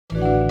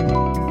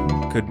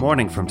Good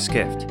morning from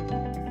Skift.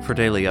 For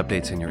daily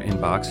updates in your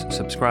inbox,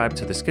 subscribe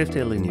to the Skift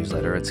Daily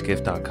newsletter at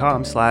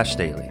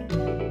skift.com/daily.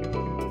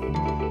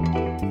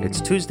 It's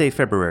Tuesday,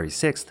 February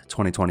 6th,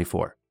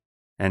 2024.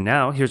 And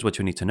now, here's what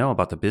you need to know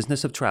about the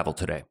business of travel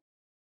today.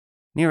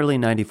 Nearly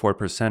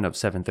 94% of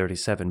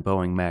 737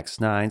 Boeing MAX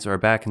 9s are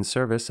back in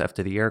service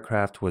after the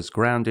aircraft was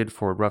grounded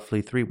for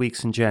roughly 3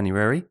 weeks in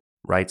January,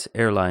 writes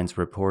airlines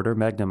reporter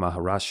Meghna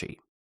Maharashi.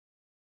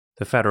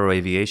 The Federal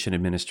Aviation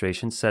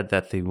Administration said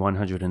that the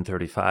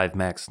 135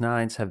 MAX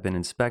 9s have been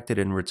inspected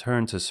and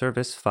returned to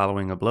service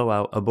following a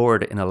blowout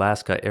aboard an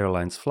Alaska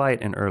Airlines flight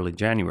in early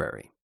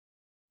January.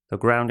 The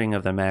grounding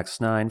of the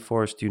MAX 9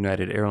 forced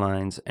United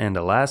Airlines and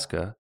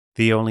Alaska,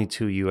 the only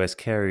two U.S.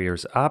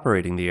 carriers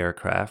operating the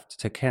aircraft,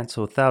 to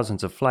cancel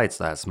thousands of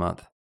flights last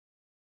month.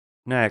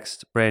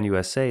 Next, Brand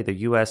USA, the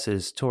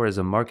U.S.'s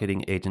tourism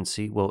marketing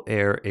agency, will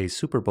air a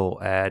Super Bowl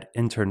ad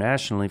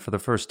internationally for the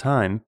first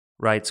time,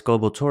 writes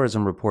global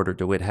tourism reporter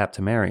DeWitt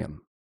Haptemariam.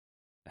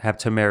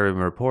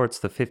 Haptemariam reports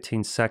the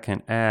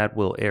 15-second ad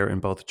will air in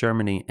both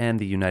Germany and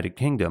the United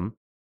Kingdom,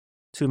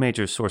 two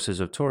major sources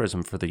of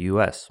tourism for the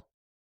U.S.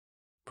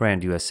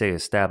 Brand USA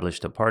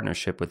established a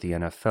partnership with the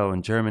NFL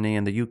in Germany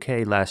and the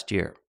UK last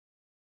year.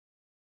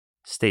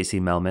 Stacey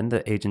Melman,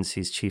 the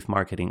agency's chief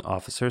marketing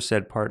officer,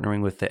 said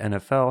partnering with the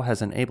NFL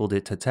has enabled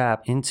it to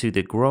tap into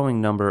the growing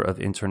number of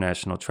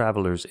international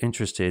travelers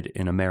interested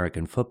in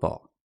American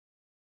football.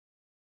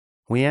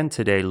 We end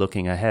today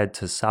looking ahead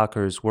to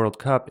soccer's World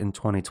Cup in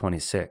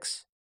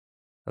 2026.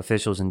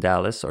 Officials in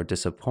Dallas are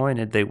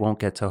disappointed they won't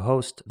get to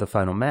host the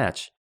final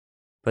match,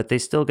 but they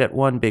still get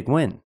one big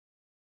win: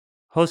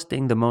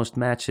 hosting the most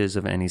matches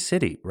of any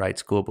city,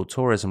 writes global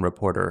tourism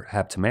reporter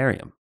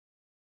Haptemariam.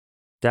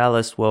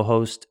 Dallas will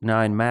host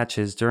 9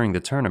 matches during the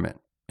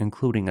tournament,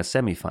 including a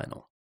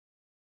semifinal.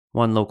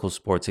 One local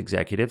sports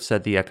executive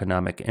said the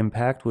economic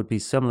impact would be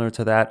similar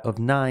to that of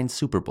 9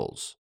 Super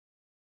Bowls.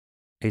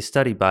 A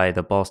study by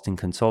the Boston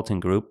Consulting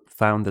Group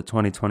found the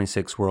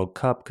 2026 World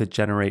Cup could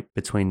generate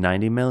between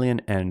 $90 million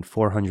and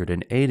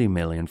 $480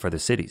 million for the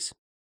cities.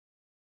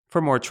 For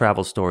more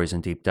travel stories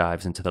and deep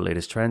dives into the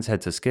latest trends,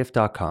 head to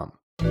skift.com.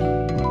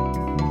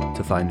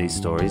 To find these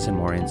stories and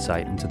more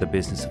insight into the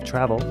business of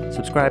travel,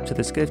 subscribe to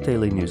the Skift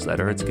Daily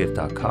newsletter at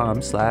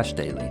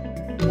skift.com/daily.